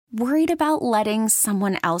Worried about letting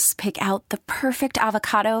someone else pick out the perfect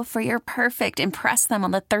avocado for your perfect impress them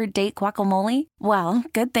on the third date guacamole? Well,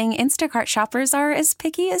 good thing Instacart shoppers are as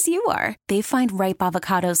picky as you are. They find ripe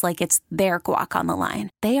avocados like it's their guac on the line.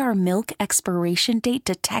 They are milk expiration date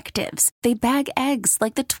detectives. They bag eggs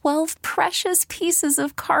like the 12 precious pieces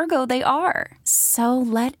of cargo they are. So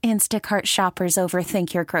let Instacart shoppers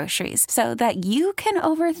overthink your groceries so that you can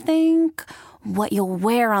overthink what you'll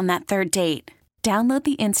wear on that third date. Download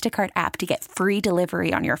the Instacart app to get free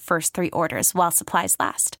delivery on your first 3 orders while supplies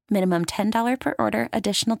last. Minimum $10 per order.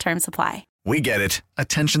 Additional terms apply. We get it.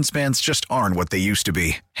 Attention spans just aren't what they used to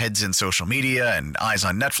be. Heads in social media and eyes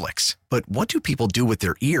on Netflix. But what do people do with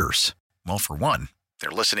their ears? Well, for one, they're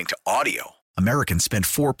listening to audio. Americans spend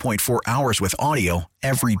 4.4 hours with audio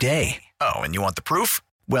every day. Oh, and you want the proof?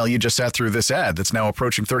 Well, you just sat through this ad that's now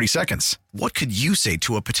approaching 30 seconds. What could you say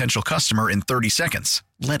to a potential customer in 30 seconds?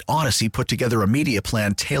 Let Odyssey put together a media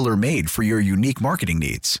plan tailor-made for your unique marketing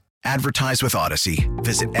needs. Advertise with Odyssey.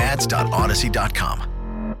 Visit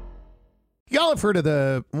ads.odyssey.com. Y'all have heard of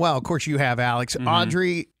of course you have, Alex. Mm-hmm.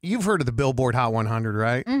 Audrey, you've heard of the Billboard Hot 100,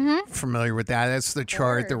 right? Mm-hmm. Familiar with that. That's the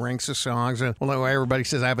chart that ranks the songs. Well, everybody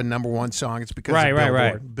says I have a number one song. It's because of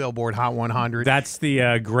Billboard. Billboard Hot 100. That's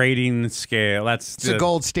the grading scale. It's a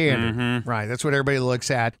gold standard. Right. That's what everybody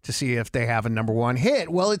looks at to see if they have a number one hit.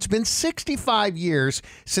 Well, it's been 65 years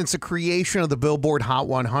since the creation of the Billboard Hot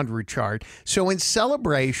 100 chart. So in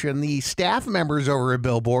celebration, the staff members over at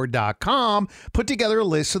Billboard.com put together a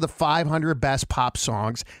list of the 500 best pop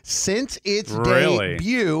songs since its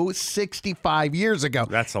debut 65 years ago.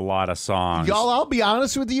 That's a lot of songs. Y'all, I'll be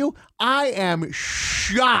honest with you. I am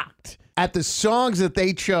shocked at the songs that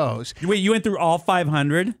they chose. Wait, you went through all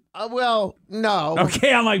 500? Well, no.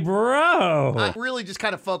 Okay, I'm like, bro. I really just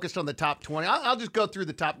kind of focused on the top 20. I'll just go through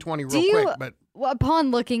the top 20 real quick. But upon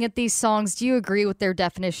looking at these songs, do you agree with their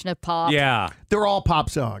definition of pop? Yeah. They're all pop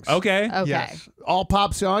songs. Okay. Yes. All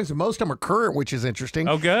pop songs, and most of them are current, which is interesting.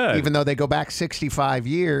 Oh, good. Even though they go back 65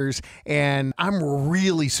 years, and I'm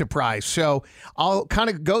really surprised. So I'll kind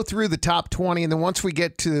of go through the top 20, and then once we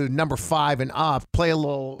get to number 5 and up, play a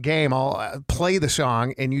little game. I'll play the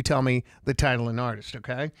song, and you tell me the title and artist,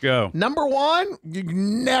 okay? Go. Number 1, you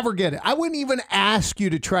never get it. I wouldn't even ask you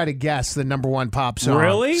to try to guess the number 1 pop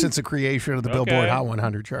song since the creation of the Billboard Hot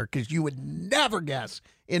 100 chart, because you would never guess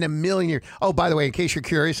in a million years. Oh, by the way, in case you're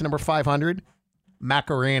curious, number 500,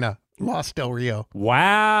 Macarena, Los Del Rio.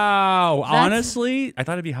 Wow. Honestly, I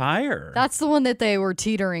thought it'd be higher. That's the one that they were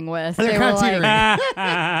teetering with. They're they kind were of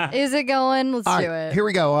like, is it going? Let's do it. Here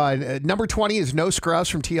we go. Number 20 is No Scrubs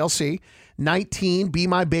from TLC. 19, Be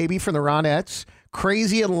My Baby from the Ronettes.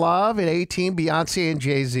 Crazy in Love at 18, Beyonce and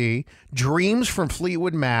Jay-Z. Dreams from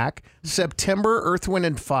Fleetwood Mac. September, Earth, Wind,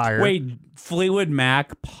 and Fire. Wait, Fleetwood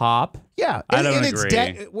Mac pop? Yeah. I don't agree.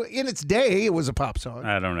 In its day, it was a pop song.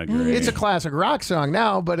 I don't agree. It's a classic rock song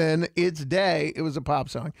now, but in its day, it was a pop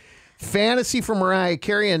song. Fantasy from Mariah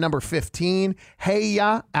Carey at number 15. Hey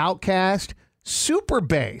Ya, Outkast. Super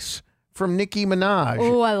Bass from Nicki Minaj.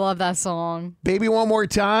 Oh, I love that song. Baby One More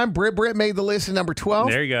Time. Brit made the list at number 12.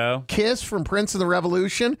 There you go. Kiss from Prince and the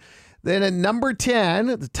Revolution. Then at number 10,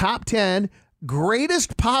 the top 10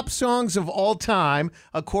 greatest pop songs of all time,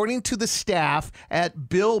 according to the staff at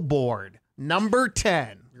Billboard. Number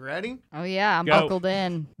 10. You ready? Oh, yeah. I'm buckled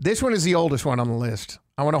in. This one is the oldest one on the list.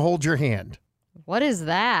 I want to hold your hand. What is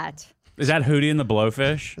that? Is that Hootie and the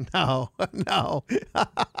Blowfish? No.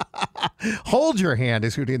 Hold Your Hand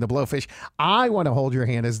is Hootie and the Blowfish. I want to hold your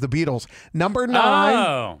hand is the Beatles. Number 9.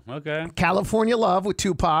 Oh, okay. California Love with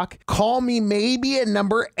Tupac. Call Me Maybe at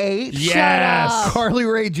number 8. Yes. Carly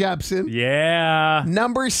Rae Jepsen. Yeah.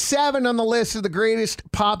 Number 7 on the list of the greatest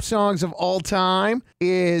pop songs of all time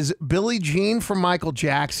is Billie Jean from Michael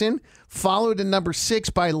Jackson, followed in number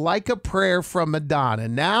 6 by Like a Prayer from Madonna.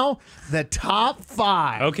 Now, the top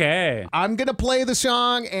 5. Okay. I'm going to play the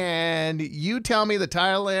song, and you tell me the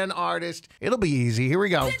title and artist. It'll be easy. Here we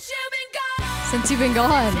go. Since You've Been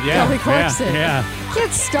Gone. Yeah. Kelly Clarkson. Yeah.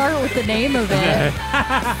 Can't start with the name of it.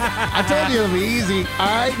 I told you it'll be easy. All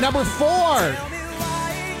right, number 4.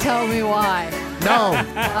 Tell Me Why. No.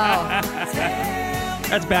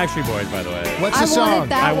 That's Backstreet Boys, by the way. What's the I song? want it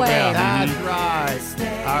that way. Yeah. That's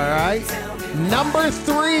right. All right. Number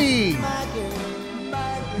 3.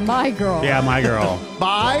 My Girl. Yeah, My Girl.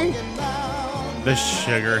 By? The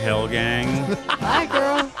Sugar Hill Gang. My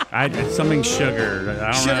Girl. It's something sugar.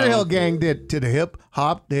 I don't Sugar know. Hill Gang did to the hip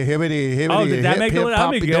hop, the hibbity, hibbity, Oh, did that hip, make it? hip, That'd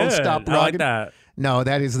hop, be the good. Don't Stop I like Rockin'. that. No,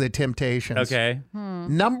 that is the Temptations. Okay.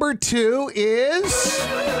 Number 2 is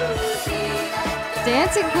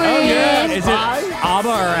Dancing Queen. Oh, yeah. Is it Five? ABBA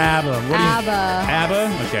or ABBA? What do you- ABBA.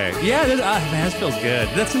 ABBA? Okay. Yeah, man, this feels good.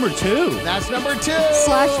 That's number 2. That's number 2.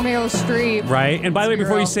 Slash Meryl Streep. Right. And by the way,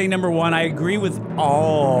 before you Girl. say number 1, I agree with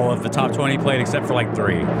all of the top 20 played except for like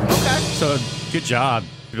 3. Okay. So good job,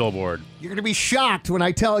 Billboard. You're going to be shocked when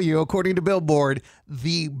I tell you, according to Billboard,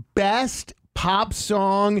 the best pop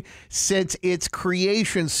song since its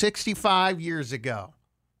creation 65 years ago.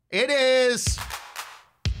 It is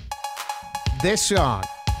this song.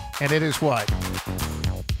 And it is what?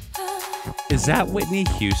 Is that Whitney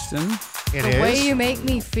Houston? It The is. Way You Make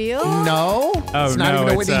Me Feel? No. Oh, it's not no, even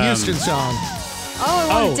a it's, Whitney Houston song. Oh, I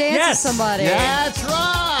want Oh, to dance yes. with somebody. That's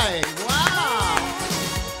right. Wow.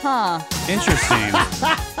 Huh. Interesting.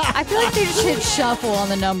 I feel like they just hit shuffle on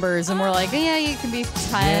the numbers and we're like, yeah, you can be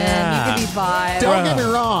 10, Yeah. you can be 5. Don't get me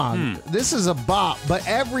wrong. This is a bop, but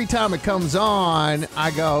every time it comes on,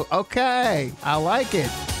 I go, okay, I like it.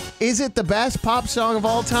 Is it the best pop song of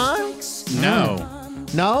all time? No,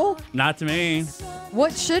 No? not to me.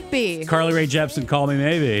 What should be? Carly Rae Jepsen, Call Me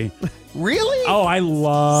Maybe. Really? Oh, I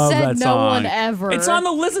love Said that no song. one ever. It's on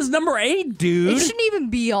the list as number 8, dude. It shouldn't even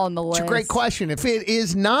be on the list. It's a great question. If it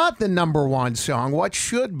is not the number 1 song, what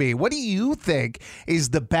should be? What do you think is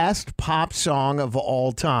the best pop song of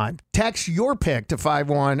all time? Text your pick to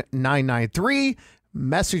 51993.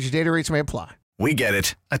 Message data rates may apply. We get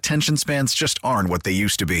it. Attention spans just aren't what they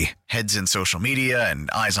used to be. Heads in social media and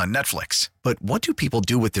eyes on Netflix. But what do people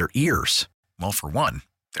do with their ears? Well, for one,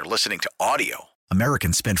 they're listening to audio.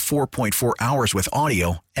 Americans spend 4.4 hours with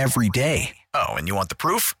audio every day. Oh, and you want the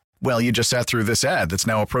proof? Well, you just sat through this ad that's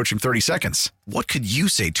now approaching 30 seconds. What could you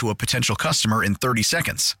say to a potential customer in 30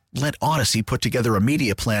 seconds? Let Odyssey put together a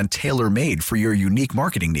media plan tailor-made for your unique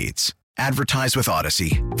marketing needs. Advertise with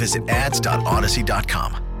Odyssey. Visit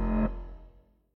ads.odyssey.com.